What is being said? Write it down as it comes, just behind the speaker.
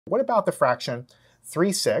What about the fraction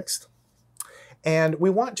 3/6? And we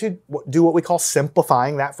want to do what we call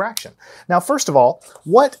simplifying that fraction. Now, first of all,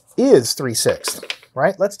 what is 3/6,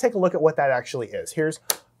 right? Let's take a look at what that actually is. Here's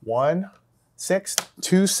 1/6,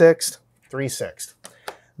 2/6, 3/6.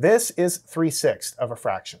 This is 3/6 of a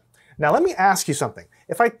fraction. Now, let me ask you something.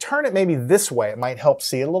 If I turn it maybe this way, it might help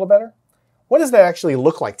see it a little better. What does that actually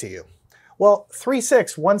look like to you? Well,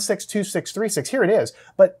 3/6, 1/6, 2/6, 3/6, here it is.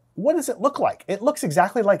 But what does it look like? It looks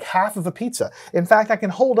exactly like half of a pizza. In fact, I can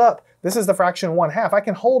hold up, this is the fraction 1/2. I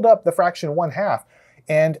can hold up the fraction 1/2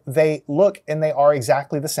 and they look and they are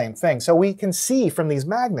exactly the same thing. So we can see from these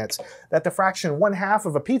magnets that the fraction 1/2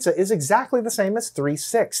 of a pizza is exactly the same as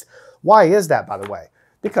 3/6. Why is that, by the way?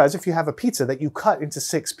 Because if you have a pizza that you cut into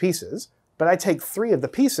 6 pieces, but I take 3 of the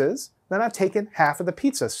pieces, then I've taken half of the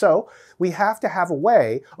pizza. So we have to have a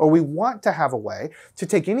way, or we want to have a way, to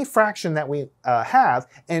take any fraction that we have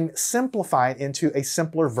and simplify it into a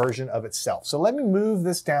simpler version of itself. So let me move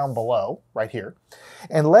this down below, right here,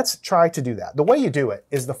 and let's try to do that. The way you do it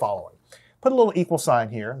is the following. Put a little equal sign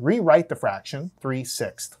here, rewrite the fraction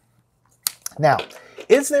 3/6. Now,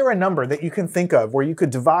 is there a number that you can think of where you could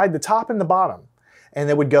divide the top and the bottom and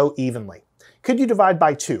they would go evenly? Could you divide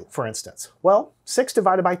by 2, for instance? Well, 6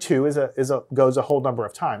 divided by 2 goes a whole number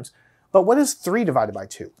of times. But what is 3 divided by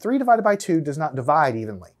 2? 3 divided by 2 does not divide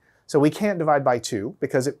evenly. So we can't divide by 2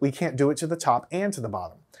 because we can't do it to the top and to the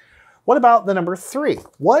bottom. What about the number 3?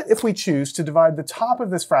 What if we choose to divide the top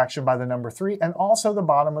of this fraction by the number 3 and also the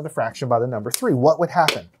bottom of the fraction by the number 3? What would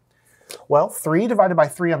happen? Well, 3 divided by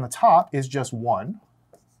 3 on the top is just 1.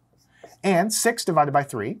 And 6 divided by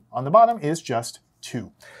 3 on the bottom is just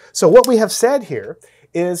 2. So what we have said here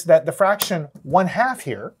is that the fraction 1/2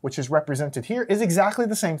 here, which is represented here, is exactly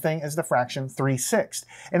the same thing as the fraction 3/6.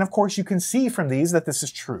 And of course you can see from these that this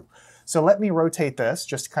is true. So let me rotate this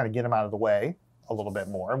just to kind of get them out of the way a little bit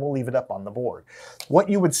more, and we'll leave it up on the board. What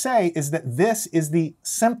you would say is that this is the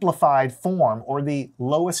simplified form, or the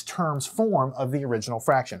lowest terms form, of the original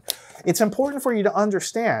fraction. It's important for you to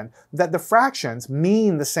understand that the fractions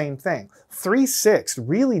mean the same thing. 3/6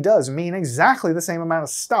 really does mean exactly the same amount of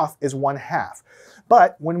stuff as 1/2.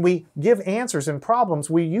 But when we give answers in problems,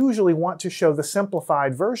 we usually want to show the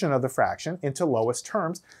simplified version of the fraction into lowest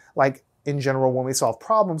terms. Like in general, when we solve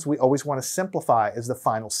problems, we always want to simplify as the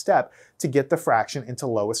final step to get the fraction into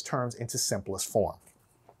lowest terms, into simplest form.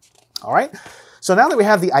 All right, so now that we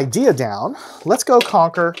have the idea down, let's go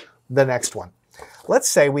conquer the next one. Let's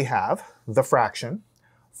say we have the fraction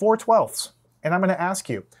 4/12, and I'm going to ask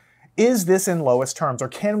you, is this in lowest terms, or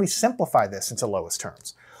can we simplify this into lowest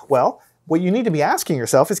terms? Well, what you need to be asking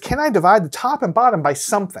yourself is, can I divide the top and bottom by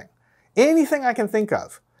something? Anything I can think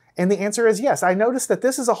of. And the answer is yes. I notice that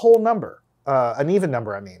this is a whole number, an even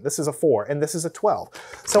number, I mean. This is a 4, and this is a 12.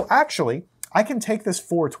 So actually, I can take this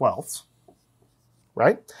 4/12,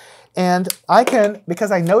 right? And I can,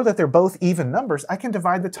 because I know that they're both even numbers, I can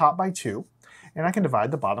divide the top by 2, and I can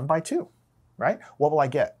divide the bottom by 2, right? What will I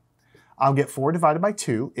get? I'll get 4 divided by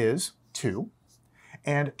 2 is 2,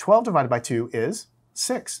 and 12 divided by 2 is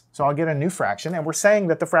 6. So I'll get a new fraction, and we're saying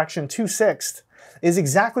that the fraction 2/6 is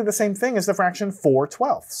exactly the same thing as the fraction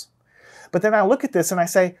 4/12. But then I look at this and I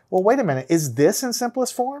say, well, wait a minute, is this in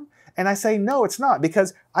simplest form? And I say, no, it's not,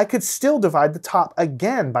 because I could still divide the top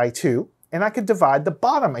again by 2, and I could divide the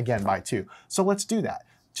bottom again by 2. So let's do that.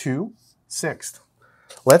 2/6.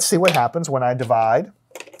 Let's see what happens when I divide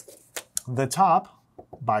the top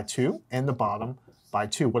by 2 and the bottom by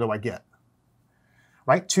 2. What do I get?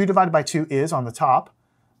 Right? 2 divided by 2 is, on the top,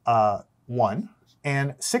 1.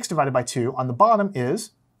 And 6 divided by 2 on the bottom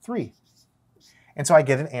is 3. And so I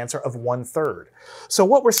get an answer of 1/3. So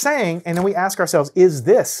what we're saying, and then we ask ourselves, is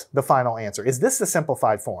this the final answer? Is this the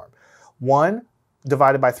simplified form? 1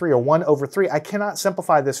 divided by 3, or 1 over 3. I cannot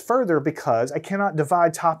simplify this further because I cannot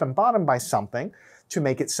divide top and bottom by something to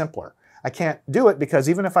make it simpler. I can't do it because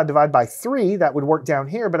even if I divide by 3, that would work down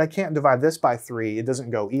here, but I can't divide this by 3. It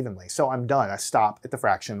doesn't go evenly. So I'm done. I stop at the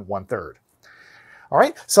fraction 1/3. All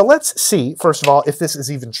right, so let's see, first of all, if this is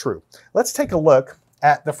even true. Let's take a look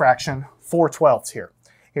at the fraction 4/12 here.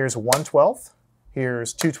 Here's 1/12,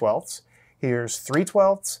 here's 2/12, here's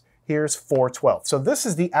 3/12, here's 4/12. So this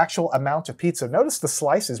is the actual amount of pizza. Notice the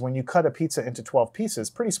slices when you cut a pizza into 12 pieces,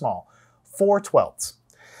 pretty small, 4/12.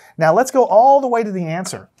 Now let's go all the way to the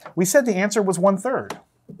answer. We said the answer was 1/3.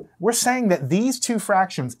 We're saying that these two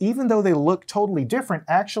fractions, even though they look totally different,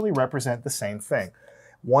 actually represent the same thing.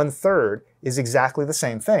 1/3 is exactly the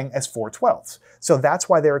same thing as 4/12. So that's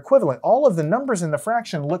why they're equivalent. All of the numbers in the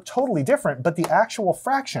fraction look totally different, but the actual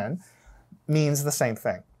fraction means the same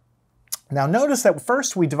thing. Now notice that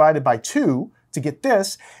first we divided by 2 to get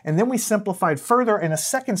this, and then we simplified further in a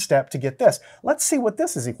second step to get this. Let's see what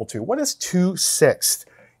this is equal to. What is 2/6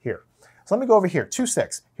 here? So let me go over here,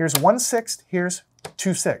 2/6. Here's 1/6, here's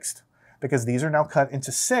 2/6. Because these are now cut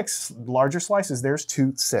into 6 larger slices, there's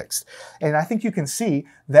 2/6. And I think you can see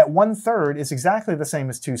that 1/3 is exactly the same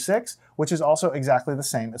as 2/6, which is also exactly the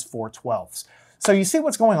same as 4/12. So you see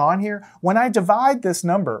what's going on here? When I divide this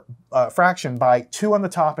number, fraction, by 2 on the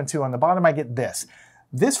top and 2 on the bottom, I get this.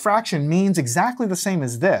 This fraction means exactly the same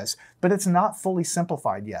as this, but it's not fully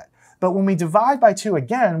simplified yet. But when we divide by 2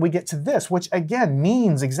 again, we get to this, which again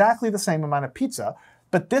means exactly the same amount of pizza,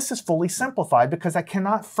 but this is fully simplified because I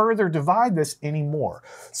cannot further divide this anymore.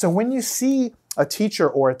 So when you see a teacher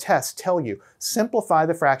or a test tell you, simplify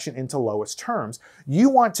the fraction into lowest terms, you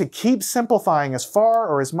want to keep simplifying as far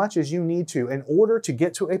or as much as you need to in order to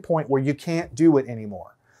get to a point where you can't do it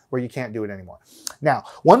anymore. Now,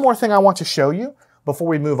 one more thing I want to show you before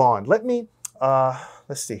we move on. Let me,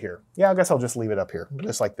 let's see here. Yeah, I guess I'll just leave it up here,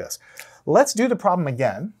 just like this. Let's do the problem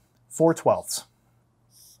again, 4/12.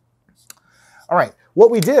 All right, what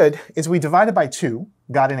we did is we divided by 2,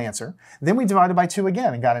 got an answer. Then we divided by 2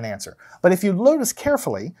 again and got an answer. But if you notice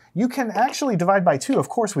carefully, you can actually divide by 2. Of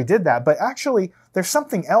course, we did that, but actually, there's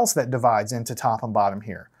something else that divides into top and bottom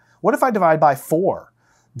here. What if I divide by 4?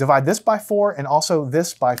 Divide this by 4 and also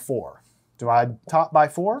this by 4. Divide top by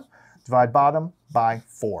 4, divide bottom by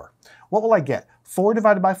 4. What will I get? 4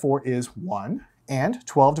 divided by 4 is 1, and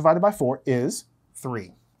 12 divided by 4 is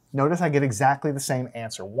 3. Notice I get exactly the same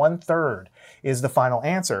answer. 1/3 is the final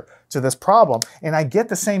answer to this problem, and I get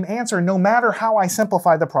the same answer no matter how I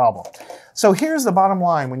simplify the problem. So here's the bottom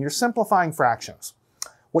line when you're simplifying fractions.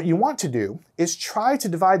 What you want to do is try to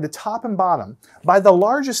divide the top and bottom by the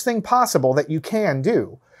largest thing possible that you can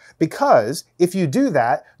do, because if you do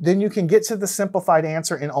that, then you can get to the simplified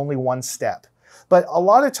answer in only one step. But a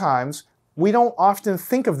lot of times, we don't often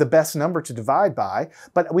think of the best number to divide by,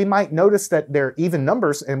 but we might notice that they're even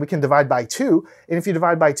numbers and we can divide by 2. And if you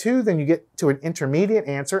divide by 2, then you get to an intermediate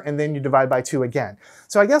answer and then you divide by 2 again.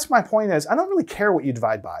 So I guess my point is, I don't really care what you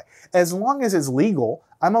divide by. As long as it's legal,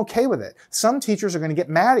 I'm okay with it. Some teachers are going to get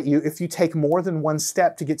mad at you if you take more than one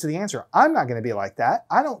step to get to the answer. I'm not going to be like that.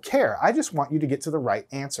 I don't care. I just want you to get to the right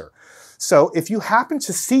answer. So if you happen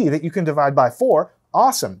to see that you can divide by 4,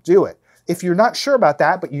 awesome, do it. If you're not sure about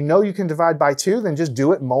that, but you know you can divide by 2, then just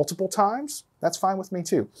do it multiple times. That's fine with me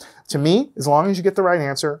too. To me, as long as you get the right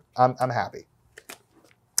answer, I'm happy.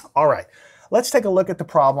 All right, let's take a look at the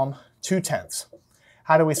problem 2/10.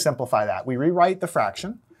 How do we simplify that? We rewrite the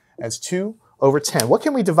fraction as 2/10. What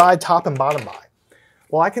can we divide top and bottom by?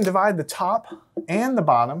 Well, I can divide the top and the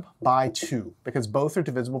bottom by 2 because both are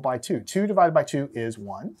divisible by 2. 2 divided by 2 is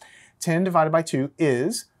 1. 10 divided by 2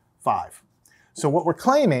 is 5. So what we're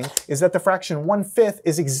claiming is that the fraction 1/5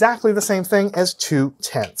 is exactly the same thing as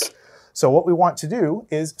 2/10. So what we want to do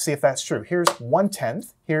is see if that's true. Here's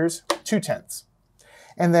 1/10, here's 2/10.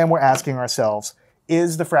 And then we're asking ourselves,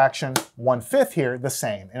 is the fraction 1/5 here the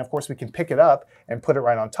same? And of course we can pick it up and put it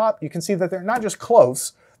right on top. You can see that they're not just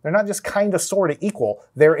close, they're not just kind of sort of equal,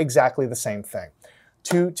 they're exactly the same thing.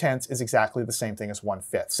 2/10 is exactly the same thing as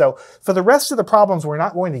 1/5. So for the rest of the problems, we're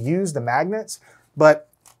not going to use the magnets, but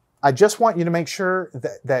I just want you to make sure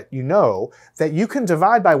that you know that you can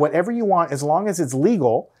divide by whatever you want as long as it's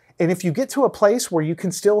legal. And if you get to a place where you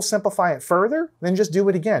can still simplify it further, then just do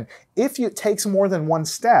it again. If it takes more than one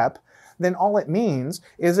step, then all it means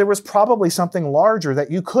is there was probably something larger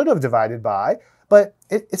that you could have divided by, but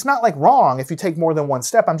it's not like wrong if you take more than one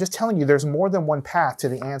step. I'm just telling you there's more than one path to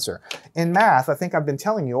the answer. In math, I think I've been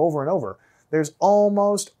telling you over and over, there's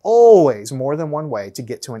almost always more than one way to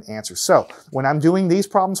get to an answer. So when I'm doing these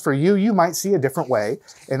problems for you, you might see a different way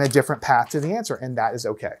and a different path to the answer, and that is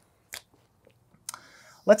okay.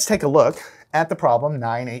 Let's take a look at the problem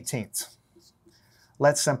 9/18.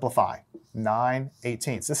 Let's simplify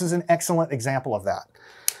 9/18. This is an excellent example of that.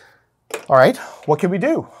 All right, what can we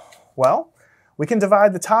do? Well, we can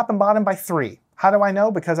divide the top and bottom by 3. How do I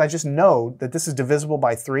know? Because I just know that this is divisible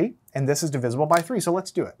by 3 and this is divisible by 3. So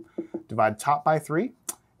let's do it. Divide top by 3,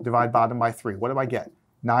 divide bottom by 3. What do I get?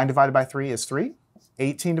 9 divided by 3 is 3.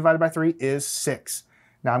 18 divided by 3 is 6.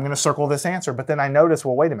 Now I'm going to circle this answer, but then I notice,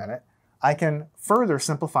 well, wait a minute. I can further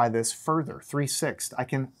simplify this further, 3/6. I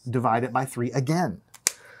can divide it by 3 again.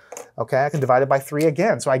 Okay, I can divide it by 3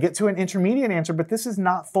 again. So I get to an intermediate answer, but this is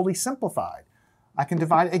not fully simplified. I can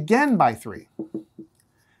divide it again by 3.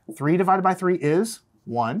 3 divided by 3 is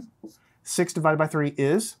 1. 6 divided by 3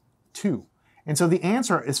 is 2. And so the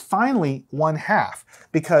answer is finally 1/2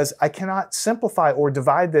 because I cannot simplify or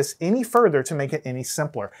divide this any further to make it any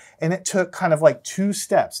simpler. And it took kind of like 2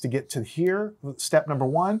 steps to get to here, step number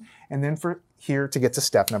 1, and then for here to get to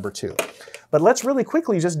step number 2. But let's really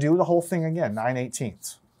quickly just do the whole thing again,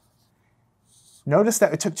 9/18. Notice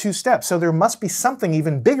that it took 2 steps, so there must be something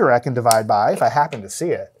even bigger I can divide by if I happen to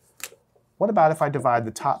see it. What about if I divide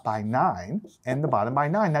the top by 9 and the bottom by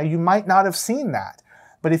 9? Now, you might not have seen that,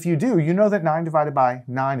 but if you do, you know that 9 divided by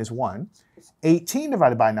 9 is 1. 18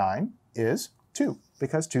 divided by 9 is 2,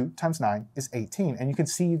 because 2 times 9 is 18, and you can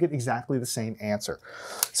see you get exactly the same answer.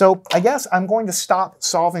 So I guess I'm going to stop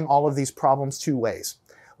solving all of these problems 2 ways.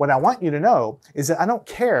 What I want you to know is that I don't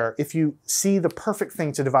care if you see the perfect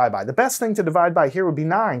thing to divide by. The best thing to divide by here would be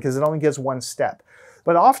 9 because it only gives 1 step.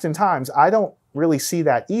 But oftentimes I don't really see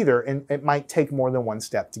that either, and it might take more than 1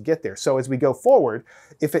 step to get there. So as we go forward,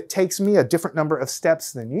 if it takes me a different number of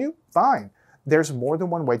steps than you, fine. There's more than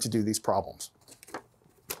one way to do these problems.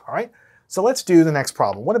 All right, so let's do the next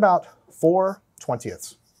problem. What about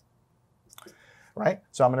 4/20? Right,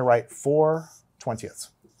 so I'm going to write 4/20.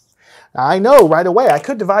 Now, I know right away I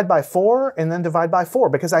could divide by 4 and then divide by 4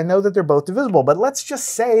 because I know that they're both divisible, but let's just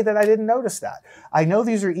say that I didn't notice that. I know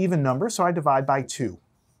these are even numbers, so I divide by 2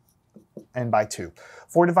 and by 2.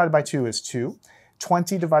 4 divided by 2 is 2.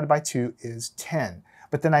 20 divided by 2 is 10.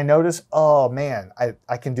 But then I notice, oh man,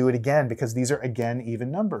 I can do it again because these are again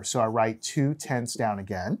even numbers. So I write 2 tenths down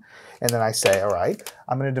again, and then I say, all right,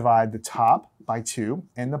 I'm going to divide the top by 2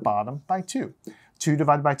 and the bottom by 2. 2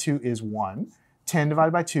 divided by 2 is 1. 10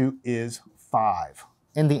 divided by 2 is 5.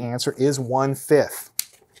 And the answer is 1/5.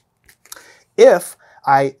 If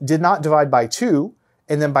I did not divide by 2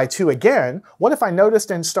 and then by 2 again, what if I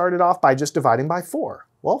noticed and started off by just dividing by 4?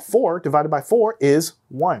 Well, 4 divided by 4 is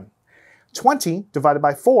 1. 20 divided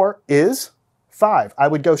by 4 is 5. I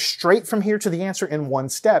would go straight from here to the answer in 1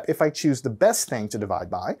 step if I choose the best thing to divide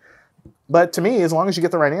by. But to me, as long as you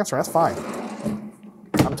get the right answer, that's fine.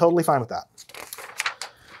 I'm totally fine with that.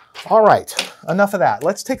 All right, enough of that.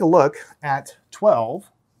 Let's take a look at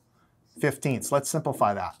 12/15. Let's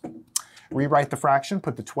simplify that. Rewrite the fraction,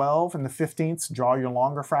 put the 12 and the 15ths, draw your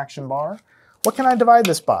longer fraction bar. What can I divide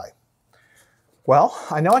this by? Well,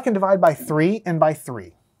 I know I can divide by 3 and by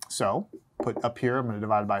 3. So put up here, I'm going to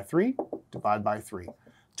divide by 3, divide by 3.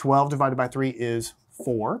 12 divided by 3 is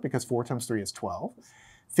 4, because 4 times 3 is 12.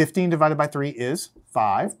 15 divided by 3 is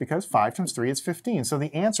 5, because 5 times 3 is 15. So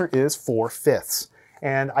the answer is 4/5.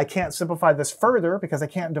 And I can't simplify this further because I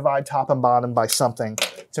can't divide top and bottom by something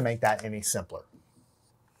to make that any simpler.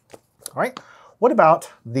 All right, what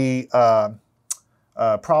about the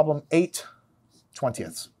problem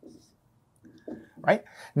 8/20? Right?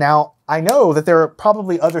 Now, I know that there are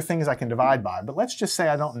probably other things I can divide by, but let's just say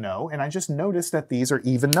I don't know, and I just notice that these are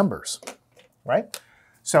even numbers, right?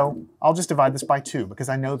 So I'll just divide this by 2 because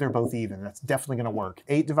I know they're both even. That's definitely going to work.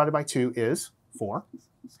 8 divided by 2 is 4.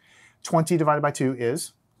 20 divided by 2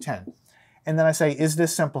 is 10. And then I say, is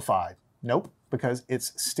this simplified? Nope, because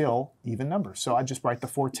it's still even numbers. So I just write the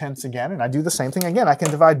 4/10 again, and I do the same thing again. I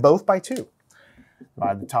can divide both by 2.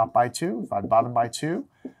 Divide the top by 2, divide the bottom by 2.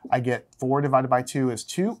 I get 4 divided by 2 is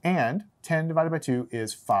 2, and 10 divided by 2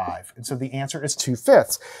 is 5. And so the answer is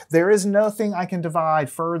 2/5. There is nothing I can divide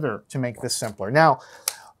further to make this simpler. Now,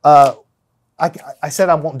 I said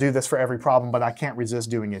I won't do this for every problem, but I can't resist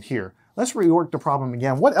doing it here. Let's rework the problem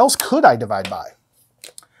again. What else could I divide by?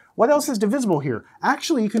 What else is divisible here?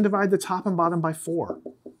 Actually, you can divide the top and bottom by 4.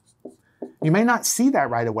 You may not see that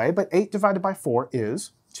right away, but 8 divided by 4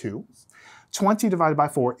 is 2. 20 divided by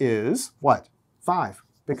 4 is what? 5,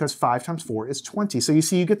 because 5 times 4 is 20. So you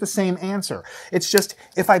see, you get the same answer. It's just,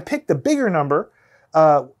 if I pick the bigger number,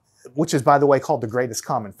 which is, by the way, called the greatest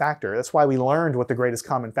common factor. That's why we learned what the greatest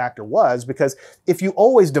common factor was, because if you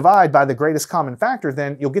always divide by the greatest common factor,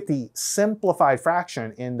 then you'll get the simplified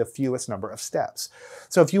fraction in the fewest number of steps.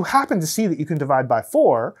 So if you happen to see that you can divide by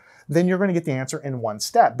 4, then you're going to get the answer in 1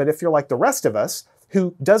 step. But if you're like the rest of us,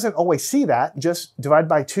 who doesn't always see that, just divide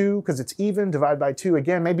by 2 because it's even, divide by 2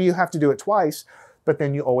 again. Maybe you have to do it twice, but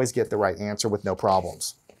then you always get the right answer with no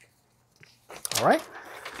problems. All right,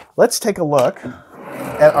 let's take a look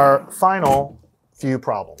at our final few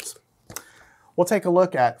problems. We'll take a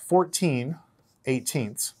look at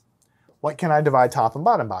 14/18. What can I divide top and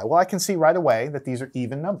bottom by? Well, I can see right away that these are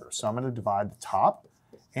even numbers. So I'm going to divide the top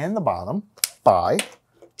and the bottom by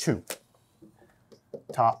 2.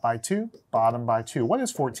 Top by 2, bottom by 2. What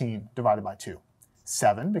is 14 divided by 2?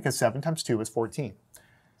 7, because 7 times 2 is 14.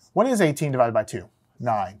 What is 18 divided by 2?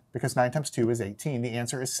 9, because 9 times 2 is 18. The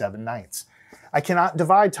answer is 7/9. I cannot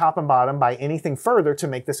divide top and bottom by anything further to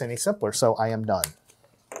make this any simpler, so I am done.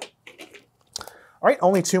 All right,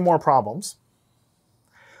 only 2 more problems.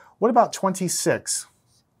 What about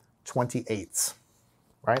 26/28?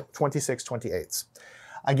 Right, 26/28.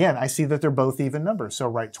 Again, I see that they're both even numbers. So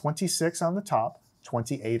write 26 on the top,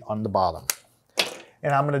 28 on the bottom.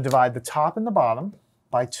 And I'm going to divide the top and the bottom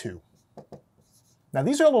by 2. Now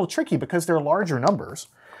these are a little tricky because they're larger numbers,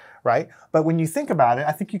 right? But when you think about it,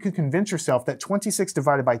 I think you can convince yourself that 26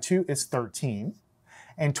 divided by 2 is 13,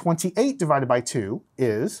 and 28 divided by 2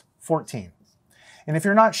 is 14. And if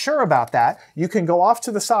you're not sure about that, you can go off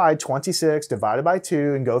to the side, 26 divided by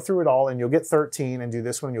 2, and go through it all, and you'll get 13, and do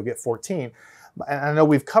this one, and you'll get 14. And I know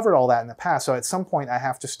we've covered all that in the past, so at some point I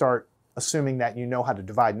have to start assuming that you know how to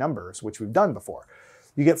divide numbers, which we've done before.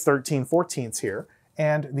 You get 13/14 here,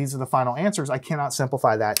 and these are the final answers. I cannot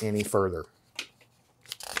simplify that any further.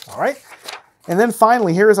 All right, and then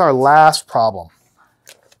finally, here is our last problem.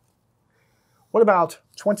 What about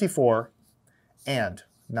 24 and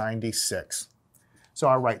 96? So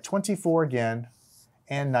I'll write 24 again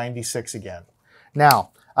and 96 again.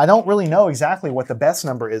 Now, I don't really know exactly what the best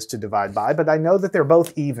number is to divide by, but I know that they're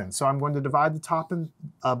both even. So I'm going to divide the top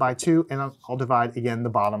by 2, and I'll divide again the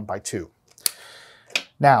bottom by 2.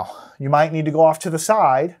 Now, you might need to go off to the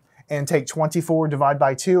side and take 24 divided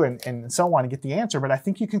by 2 and so on to get the answer, but I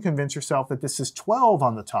think you can convince yourself that this is 12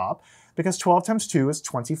 on the top because 12 times 2 is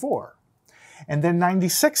 24. And then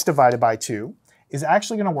 96 divided by 2 is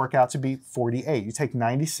actually going to work out to be 48. You take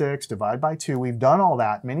 96 divided by 2. We've done all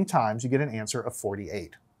that many times. You get an answer of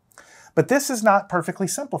 48. But this is not perfectly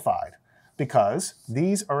simplified because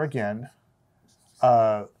these are, again,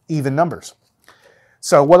 even numbers.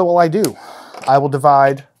 So what will I do? I will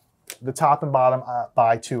divide the top and bottom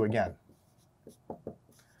by 2 again.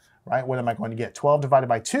 Right? What am I going to get? 12 divided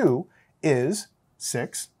by 2 is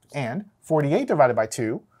 6, and 48 divided by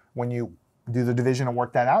 2, when you do the division and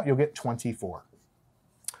work that out, you'll get 24.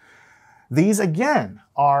 These, again,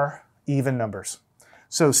 are even numbers.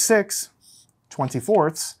 So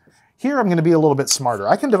 6/24. Here I'm going to be a little bit smarter.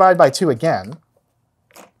 I can divide by 2 again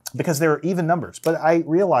because they're even numbers, but I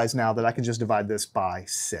realize now that I can just divide this by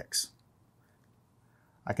 6.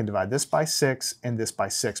 I can divide this by 6 and this by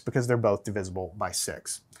 6 because they're both divisible by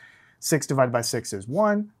 6. 6 divided by 6 is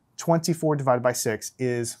 1. 24 divided by 6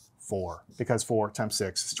 is 4 because 4 times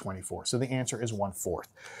 6 is 24. So the answer is 1/4.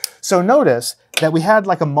 So notice that we had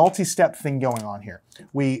like a multi-step thing going on here.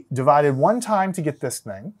 We divided one time to get this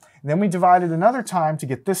thing, and then we divided another time to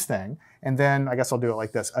get this thing, and then I guess I'll do it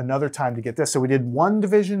like this, another time to get this. So we did 1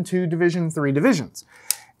 division, 2 division, 3 divisions.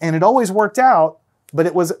 And it always worked out, but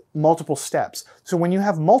it was multiple steps. So when you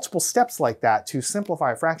have multiple steps like that to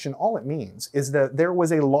simplify a fraction, all it means is that there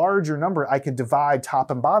was a larger number I could divide top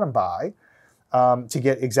and bottom by to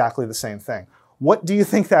get exactly the same thing. What do you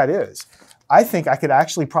think that is? I think I could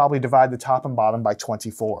actually probably divide the top and bottom by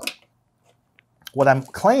 24. What I'm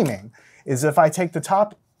claiming is if I take the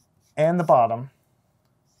top and the bottom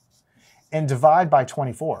and divide by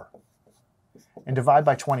 24, and divide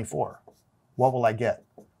by 24, what will I get?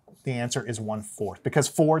 The answer is 1/4, because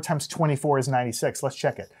 4 times 24 is 96. Let's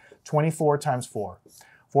check it. 24 times 4.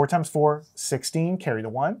 4 times 4, 16, carry the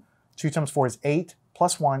 1. 2 times 4 is 8,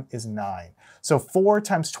 plus 1 is 9. So 4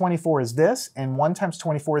 times 24 is this, and 1 times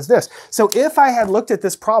 24 is this. So if I had looked at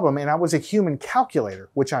this problem and I was a human calculator,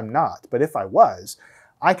 which I'm not, but if I was,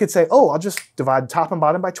 I could say, oh, I'll just divide top and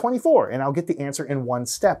bottom by 24, and I'll get the answer in one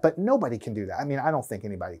step. But nobody can do that. I mean, I don't think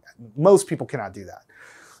anybody, most people cannot do that.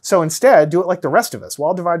 So instead, do it like the rest of us. Well,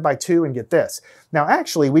 I'll divide by 2 and get this. Now,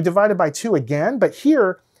 actually, we divided by 2 again, but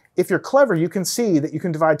here, if you're clever, you can see that you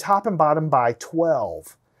can divide top and bottom by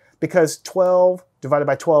 12, because 12 divided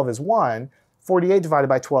by 12 is 1, 48 divided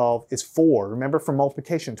by 12 is 4. Remember, for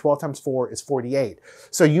multiplication, 12 times 4 is 48.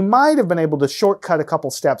 So you might have been able to shortcut a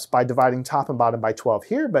couple steps by dividing top and bottom by 12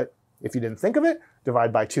 here, but if you didn't think of it,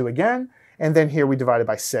 divide by 2 again, and then here we divided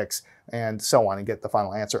by 6, and so on, and get the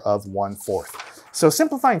final answer of 1/4. So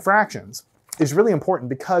simplifying fractions is really important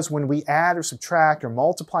because when we add or subtract or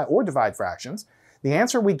multiply or divide fractions, the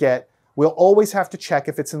answer we get, we'll always have to check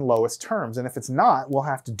if it's in lowest terms. And if it's not, we'll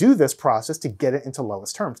have to do this process to get it into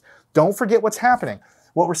lowest terms. Don't forget what's happening.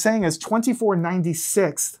 What we're saying is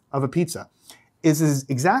 24/96 of a pizza is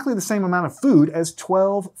exactly the same amount of food as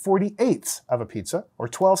 12/48 of a pizza, or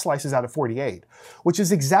 12 slices out of 48, which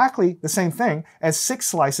is exactly the same thing as 6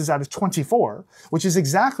 slices out of 24, which is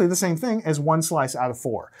exactly the same thing as 1 slice out of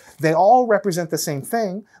 4. They all represent the same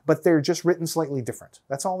thing, but they're just written slightly different.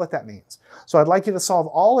 That's all that means. So I'd like you to solve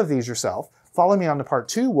all of these yourself. Follow me on to part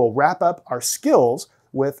 2. We'll wrap up our skills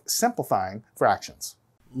with simplifying fractions.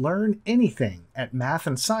 Learn anything at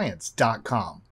mathandscience.com.